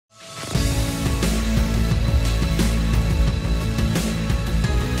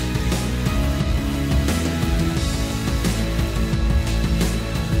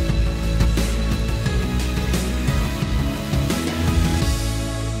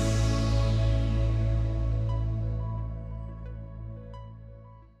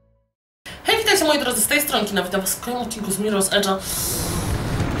Witajcie moi drodzy, z tej strony Kina, witam was w kolejnym odcinku z Mirror's Edge'a.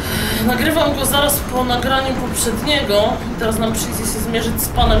 Nagrywam go zaraz po nagraniu poprzedniego. Teraz nam przyjdzie się zmierzyć z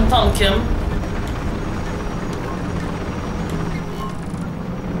panem tankiem.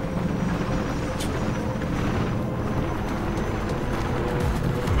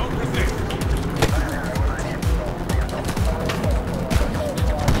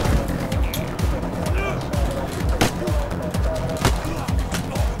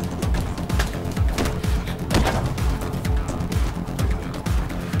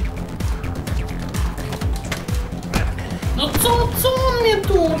 No co on mnie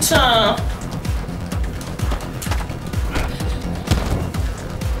tłucze?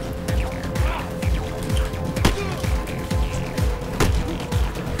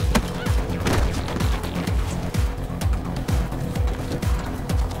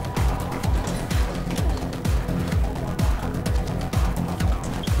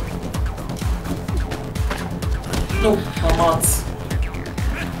 No, mamac.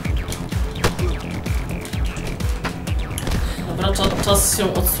 Dobra, czas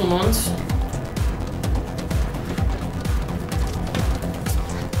się odsunąć.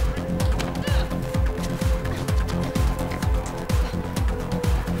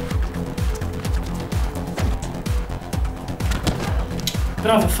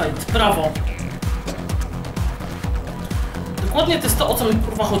 Brawo, Fate, brawo. Dokładnie to jest to, o co mi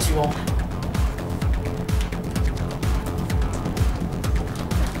kurwa chodziło.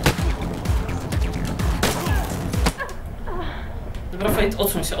 Dobra, Fate,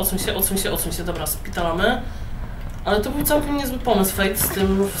 odsuń się, dobra, spitalamy. Ale to był całkiem niezły pomysł, Fate, z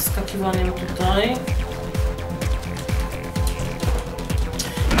tym wskakiwaniem tutaj.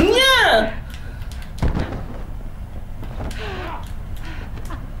 Nie!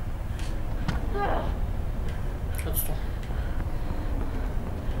 Chodź tu.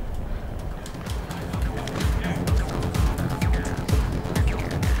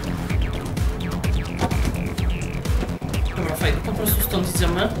 Dobra, Fate, po prostu stąd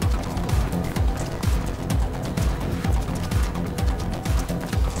idziemy.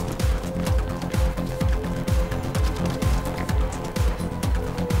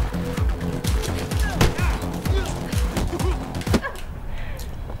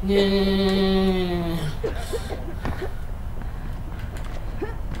 Nie.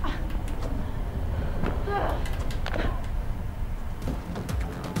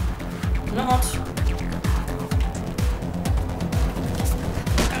 No chodź.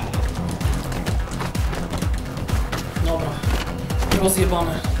 Dobra.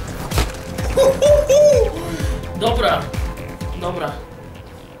 Rozjebane. Dobra. Dobra.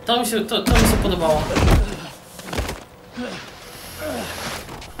 To mi się podobało.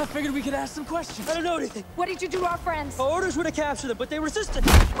 I figured we could ask some questions. I don't know anything. What did you do to our friends? Our orders were to capture them, but they resisted.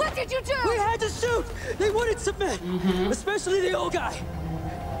 What did you do? We had to shoot. They wouldn't submit, especially the old guy.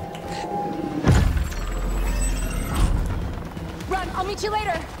 Run, I'll meet you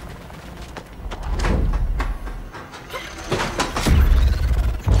later.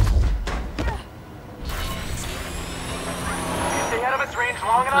 Stay out of its range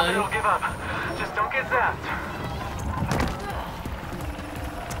long enough and it'll give up. Just don't get zapped.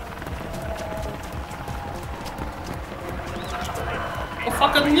 O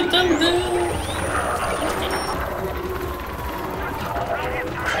fuck, nie tędy!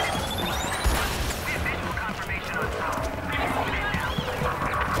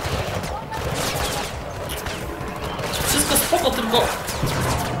 Wszystko spoko, tylko...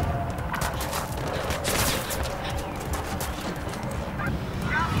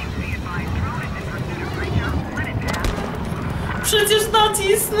 Przecież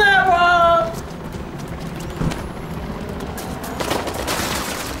nacisnęła!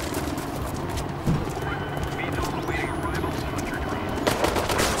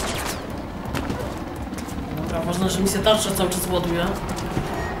 Ważne, że mi się tarcza cały czas ładuje.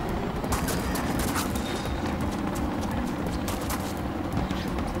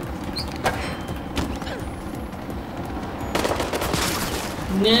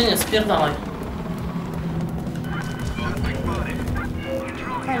 Nie, spierdalaj.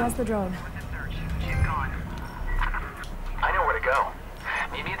 I lost the drone. I know where to go.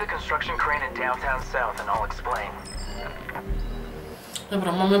 Meet me at the construction crane in downtown South and I'll explain.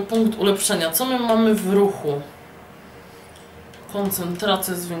 Dobra, mamy punkt ulepszenia. Co my mamy w ruchu?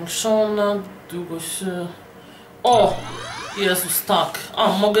 Koncentracja zwiększona, długość... O! Jezus, tak. A,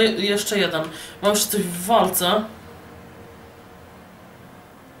 mogę jeszcze jeden. Mam jeszcze coś w walce.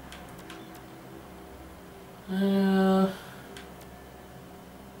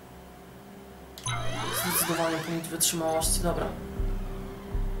 Zdecydowanie punkt wytrzymałości, dobra.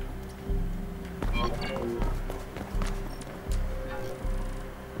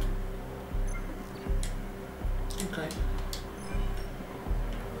 Okej.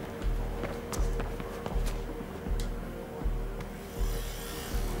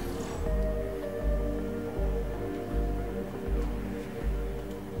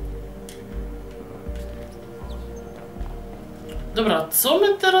 Dobra, co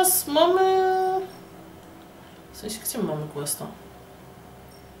my teraz mamy? W sensie, gdzie my mamy questa?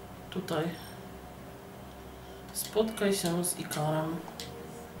 Tutaj. Spotkaj się z Ikarem.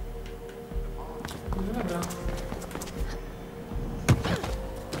 No dobra.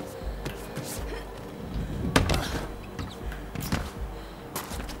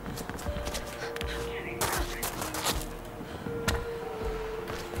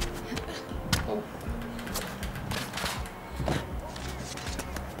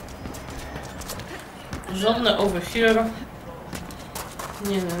 Żadne over here.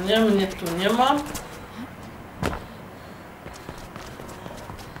 Nie, mnie tu nie ma.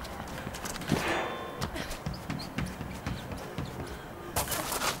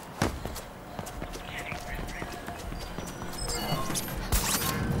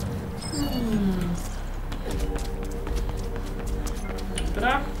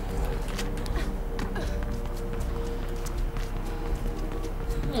 Dobra.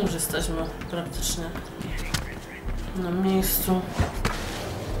 Już jesteśmy praktycznie na miejscu.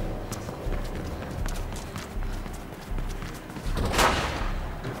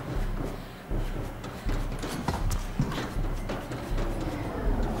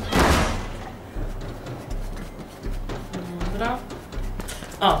 Dobra.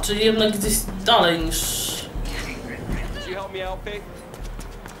 A, czyli jednak gdzieś dalej niż...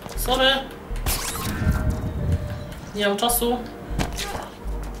 Sorry. Nie mam czasu.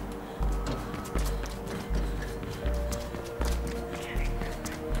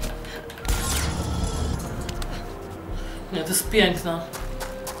 Nie, to jest piękne.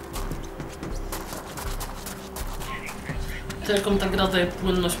 To jaką ta gra daje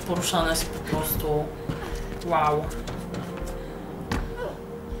płynność poruszania jest po prostu... Wow.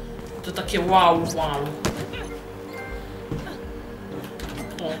 To takie wow.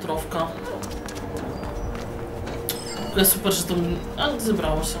 O, trofka. Jest super, że to mi... A,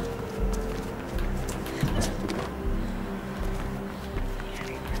 zebrało się.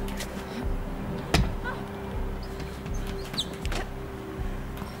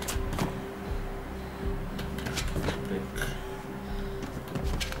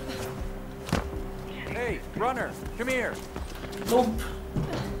 Hey, runner, come here. Nope.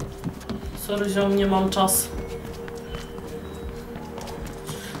 Sorry, ziom, nie mam czasu.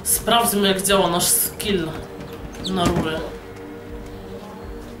 Sprawdźmy, jak działa nasz skill na rury.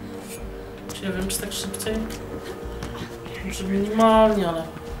 Czy ja wiem, czy tak szybciej? Może minimalnie, ale...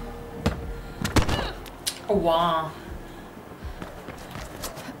 Oła.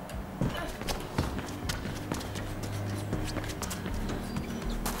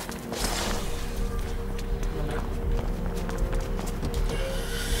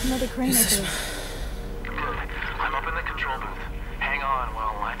 Another crane over there. I'm up in the control booth. Hang on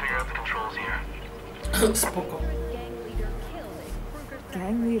while I figure out the controls here. Spoko.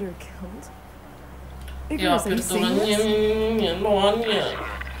 Gang leader killed? Ja Icarus, are you pierdolę, seeing this? nie, no nie.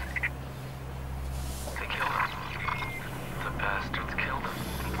 They killed him. The bastards killed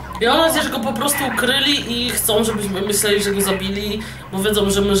him. Ja mam nadzieję, że go po prostu ukryli i chcą, żebyśmy myśleli, że go zabili, bo wiedzą,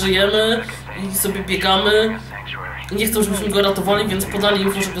 że my żyjemy i sobie biegamy. I nie chcą, żebyśmy go ratowali, więc podali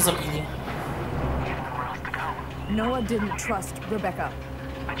info, że go zabili. Noah didn't trust Rebecca.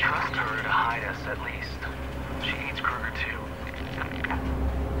 I trust her to hide us at least. She needs Kruger too.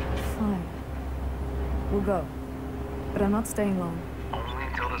 Fine. We'll go. But I'm not staying long. Only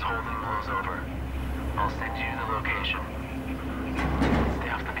until this whole thing blows over. I'll send you the location. Stay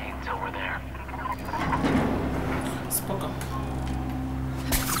off the beat until we're there. Spoko.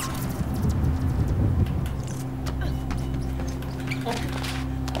 O.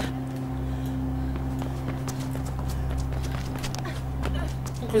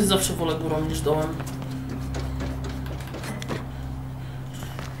 Jakoś zawsze wolę górą niż dołem.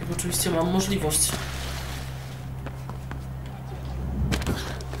 Jak oczywiście mam możliwość.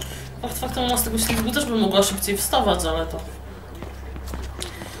 Faktem ona z tego ślizgu też bym mogła szybciej wstawać, ale to...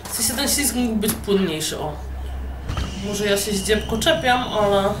 W sensie ten ślizg mógł być płynniejszy, o. Może ja się zdziepko czepiam,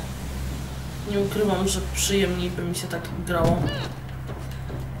 ale... Nie ukrywam, że przyjemniej by mi się tak grało.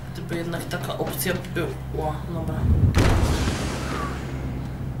 Gdyby jednak taka opcja była. Dobra.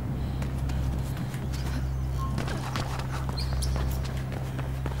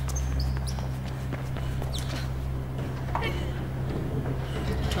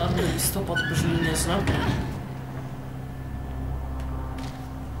 Listopad brzmi nieźle.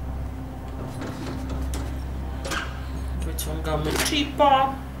 Wyciągamy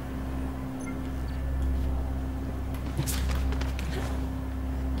chipa.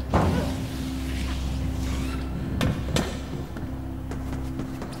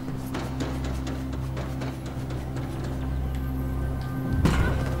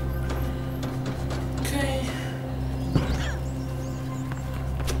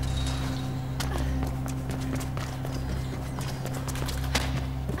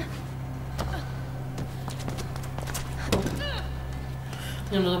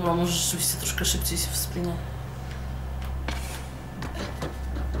 Nie no dobra, może rzeczywiście troszkę szybciej się wspina.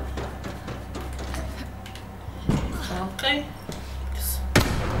 Okej.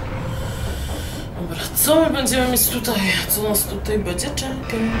 Dobra, co my będziemy mieć tutaj? Co nas tutaj będzie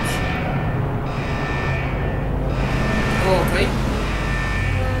czekać? Okej.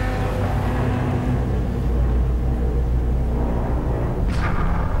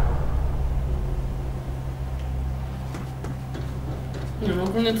 Nie no,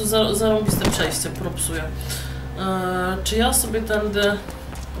 ogólnie to zarąbiste przejście, propsuję. Czy ja sobie tędy...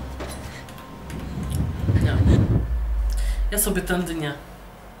 Nie. Ja sobie tędy nie.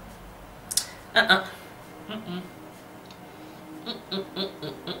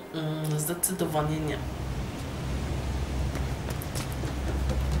 Zdecydowanie nie.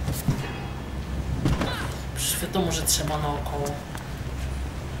 Przecież wiadomo, że trzeba naokoło.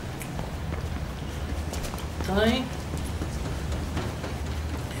 Tutaj.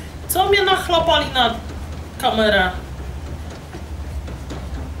 Co mnie nachlapali na kamerę?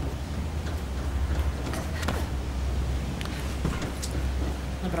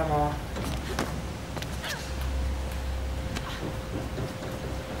 Dobra, mała.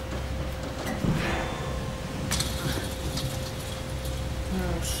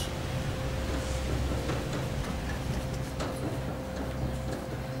 Już.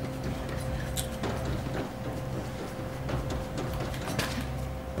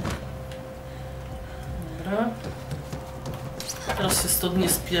 Dobra. Teraz się stąd nie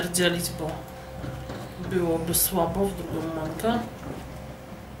spierdzielić, bo byłoby słabo w drugą mankę.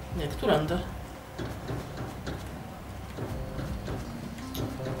 Nie, którędy?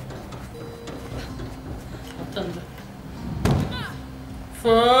 O, tędy.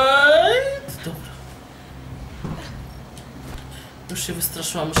 Fight! Dobra. Już się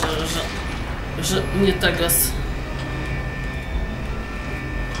wystraszyłam, że nie teges.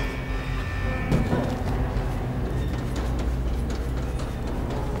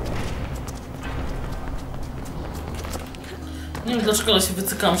 Nie wiem dlaczego, ale się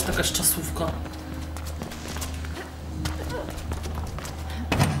wycykałam, że taka jest czasówka.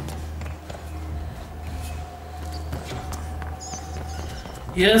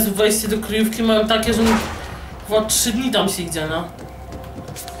 Jezu, wejście do kryjówki mają takie, że chyba 3 dni tam się idzie, no.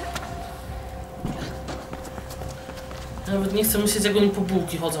 Nawet nie chcę myśleć, jak oni po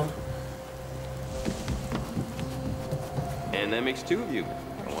bułki chodzą. And that makes 2 of you.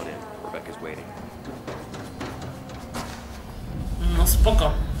 Come on in. Rebecca's waiting. No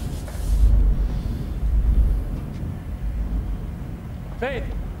spoko. Faith!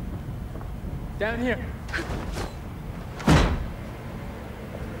 Down here.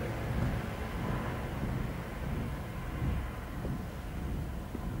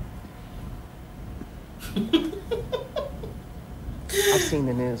 I've seen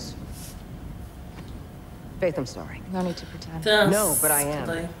the news. Faith, I'm sorry. No need to pretend. Teraz No, but I am.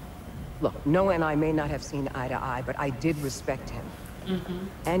 tutaj. Look, Noah and I may not have seen eye to eye, but I did respect him.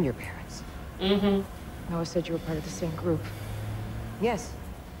 And your parents. Noah said you were part of the same group. Yes.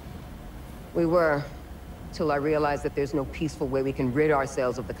 We were. Till I realized that there's no peaceful way we can rid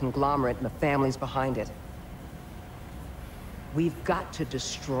ourselves of the conglomerate and the families behind it. We've got to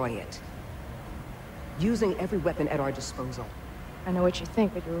destroy it. Using every weapon at our disposal. I know what you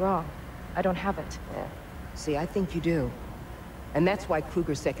think, but you're wrong. I don't have it. Yeah. See, I think you do. And that's why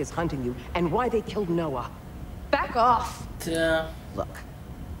Krugersek is hunting you, and why they killed Noah. Back off! Yeah. Look,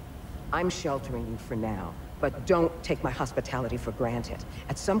 I'm sheltering you for now, but don't take my hospitality for granted.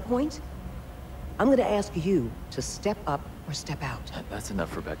 At some point, I'm gonna ask you to step up or step out. That's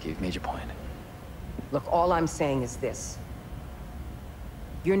enough, Rebecca. You've made your point. Look, all I'm saying is this.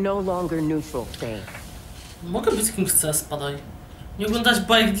 You're no longer neutral, Faye. Mogę być kim chcę, spadaj. Nie oglądać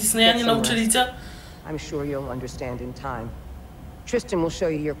bajek Disneya, nie nauczyli cię? I'm sure you'll understand in time. Tristan will show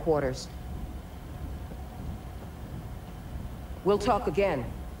you your quarters. We'll talk again,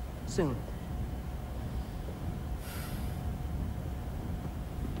 soon.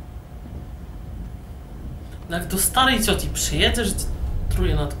 Jak do starej cioci przyjedziesz,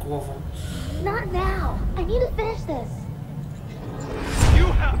 pluje nad głową. Not now. I need to finish this. You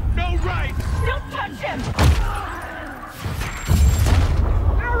have no right! Don't touch him!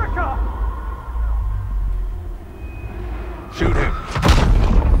 Erica! Shoot him.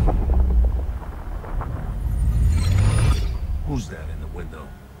 Who's that in the window?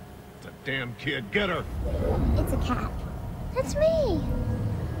 It's a damn kid. Get her. It's a cat. That's me.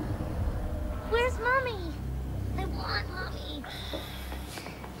 Where's Mommy? I want Mommy.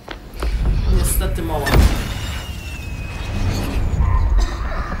 Niestety mała.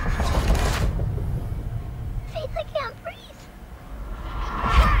 Faith, I can't breathe.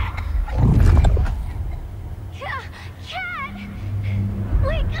 Cat!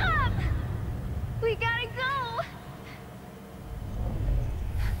 Wake up! We gotta go!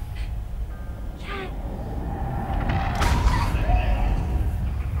 Cat.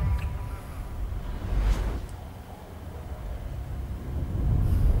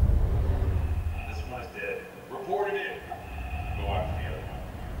 This one's dead. Report it in. Go after the other one.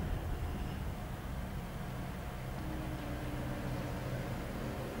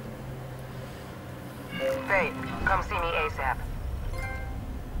 Faith, come see me ASAP.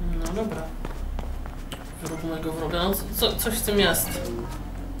 No dobra. Wróg mojego wroga. No coś w tym jest.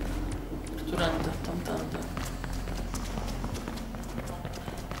 Którędy? Tamtędy.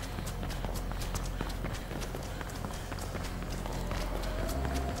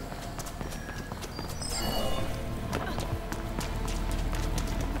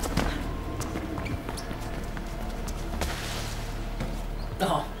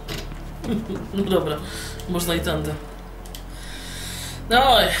 Aha. No dobra. Można i tędy.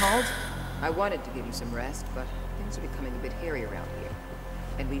 Dawaj. Called? I wanted to give you some rest, but things are becoming a bit hairy around here.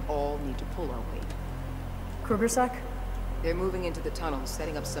 And we all need to pull our weight. Krugersack? They're moving into the tunnels,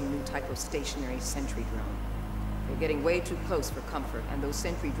 setting up some new type of stationary sentry drone. They're getting way too close for comfort, and those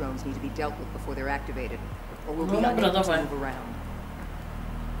sentry drones need to be dealt with before they're activated, or we'll be No dobra, unable to dawaj. move around.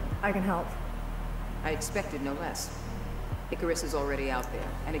 I can help. I expected no less. Icarus is already out there,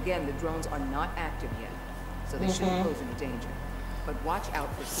 and again, the drones are not active yet, so they shouldn't pose any danger. But watch out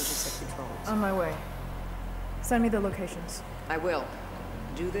for Krugersack patrols. On my way. Send me the locations. I will.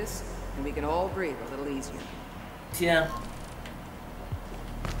 Do this, and we can all breathe a little easier. Yeah.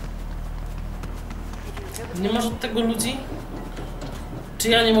 Nie masz od tego ludzi? Czy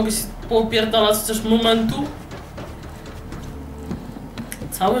ja nie mogę się poopierdalać chociaż momentu?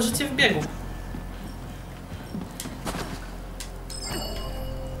 Całe życie w biegu.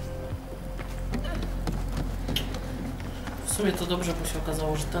 W sumie to dobrze, bo się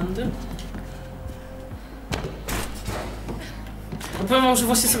okazało, że tędy. No powiem wam, że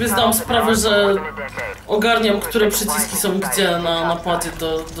właśnie sobie zdałam sprawę, że ogarniam, które przyciski są gdzie na napadzie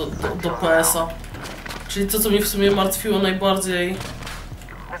do PS-a. Czyli to, co mnie w sumie martwiło najbardziej...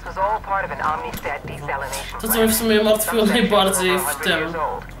 To, co mnie w sumie martwiło najbardziej w tym...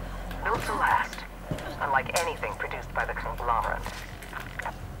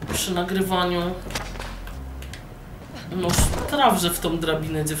 Przy nagrywaniu... No, sprawdź w tą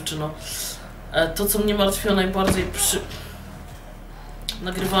drabinę, dziewczyno. To, co mnie martwiło najbardziej przy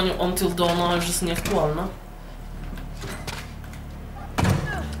nagrywaniu Until Dawn, już jest nieaktualne.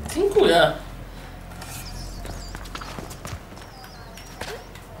 Dziękuję.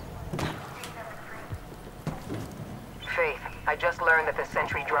 Faith, I just learned that the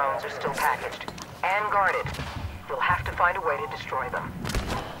sentry drones are still packaged and guarded. We'll have to find a way to destroy them.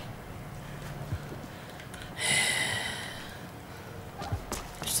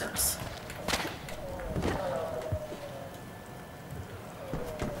 Jeszcze raz.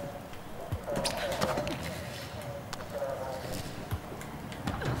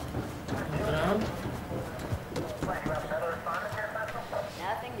 Dobra.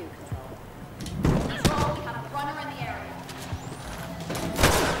 Nothing new, Control. He's wrong. We have a runner in the area.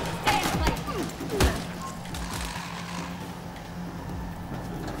 Stay in place.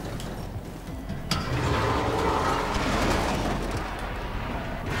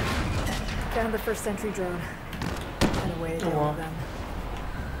 Found the first sentry drone. And away they all then.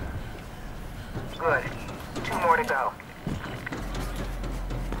 Good. 2 more to go.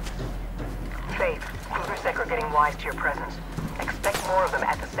 Faith, Krugersack are getting wise to your presence. Expect more of them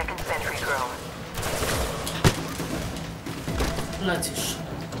at the second sentry drone. Lecisz.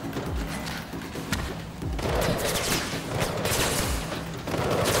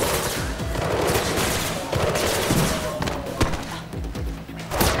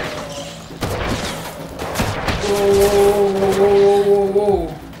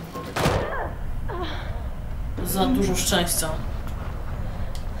 Za dużo szczęścia.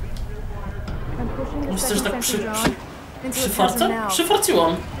 I'm pushing the Myślę, że second tak sentry drone. Into the chasm Przyfarcę? now.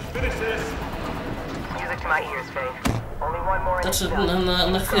 Przyfarciłam. Music to my ears, Faith. Only one more and it's Znaczy,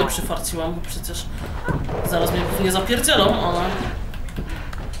 done. na chwilę przyfarciłam, bo przecież zaraz mnie pewnie zapierdzielą, ale...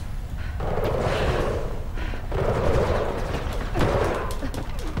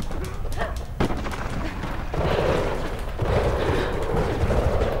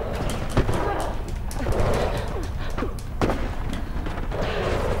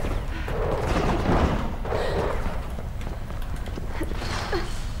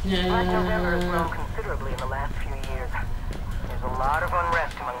 Black November has grown considerably in the last few years. There's a lot of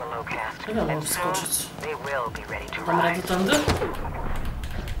unrest among the Lowcast, Ja mam and soon wskoczyć. they will be ready to Dam radę rise. tędy?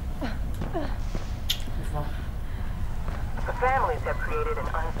 Kurwa. The families have created an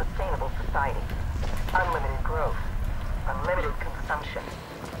unsustainable society. Unlimited growth, unlimited consumption.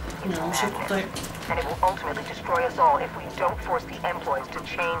 It's Nie, muszę madness, tutaj... and it will ultimately destroy us all if we don't force the employees to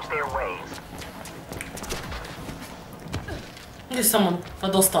change their ways. Gdzieś tam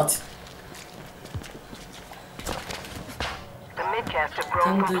do stacji. The Midcast have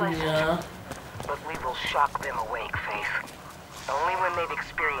grown Tędy complacent, nie. but we will shock them awake, Faith. Only when they've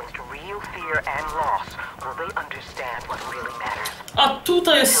experienced real fear and loss will they understand what really matters. A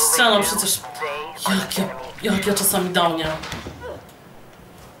tutaj jest Until ściana they do, przecież. they are the enemy. Jak ja czasami downię.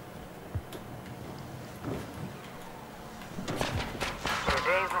 There are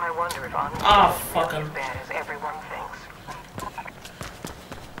days when I wonder if honesty Ah, is really fucking. as bad as everyone thinks.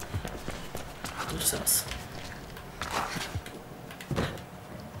 Jeszcze raz.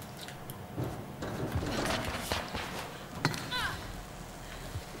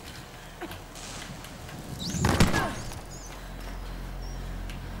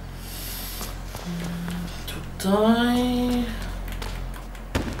 Tutaj...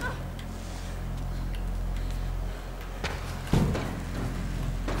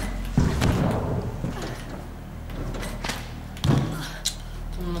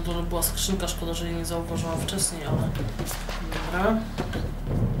 Tam na dole była skrzynka, szkoda, że jej nie zauważyłam wcześniej, ale... Dobra.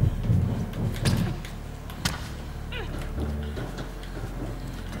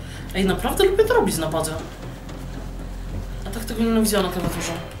 Ej, naprawdę lubię to robić na padzie. A tak tego nie widziałam na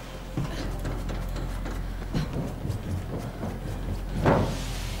klawiaturze.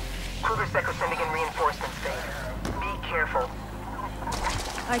 Kruger's sending in reinforcements, Faith. Be careful.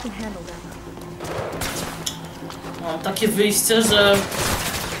 I can handle them. Mam takie wyjście, że...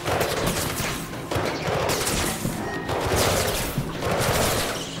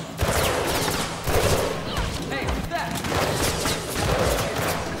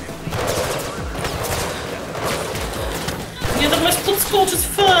 Nie da masz podskoczyć,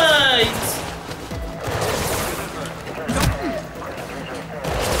 Fate!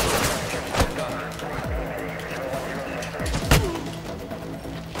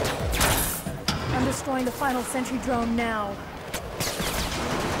 I'm destroying the final sentry drone now.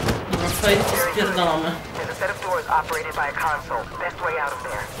 Dobra, Fate, spierdalamy. There's a set of doors operated by a console. Best way out of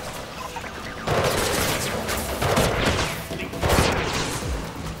there.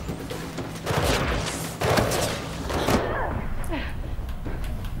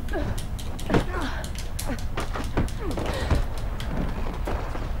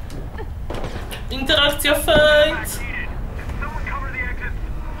 Interakcja Fate!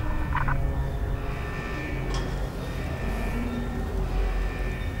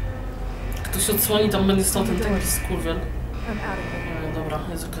 Ktoś odsłoni, tam będzie stał ten taki skurwiel. I'm out of here. Nie, dobra,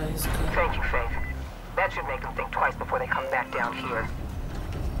 jest okej, jest okej. Thank you, Faith. That should make them think twice before they come back down here.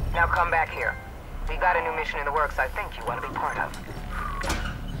 Now come back here. We got a new mission in the works I think you want to be part of.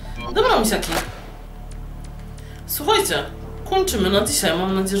 Dobra, misiaki. Słuchajcie, kończymy na dzisiaj.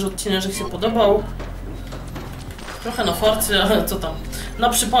 Mam nadzieję, że odcinek się podobał. Trochę na farcie, ale co tam. Na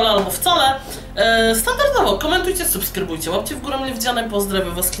przypale albo wcale. Standardowo komentujcie, subskrybujcie, łapcie w górę mnie widziane.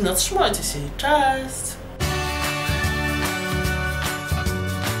 Pozdrawiam was, kina, trzymajcie się i cześć!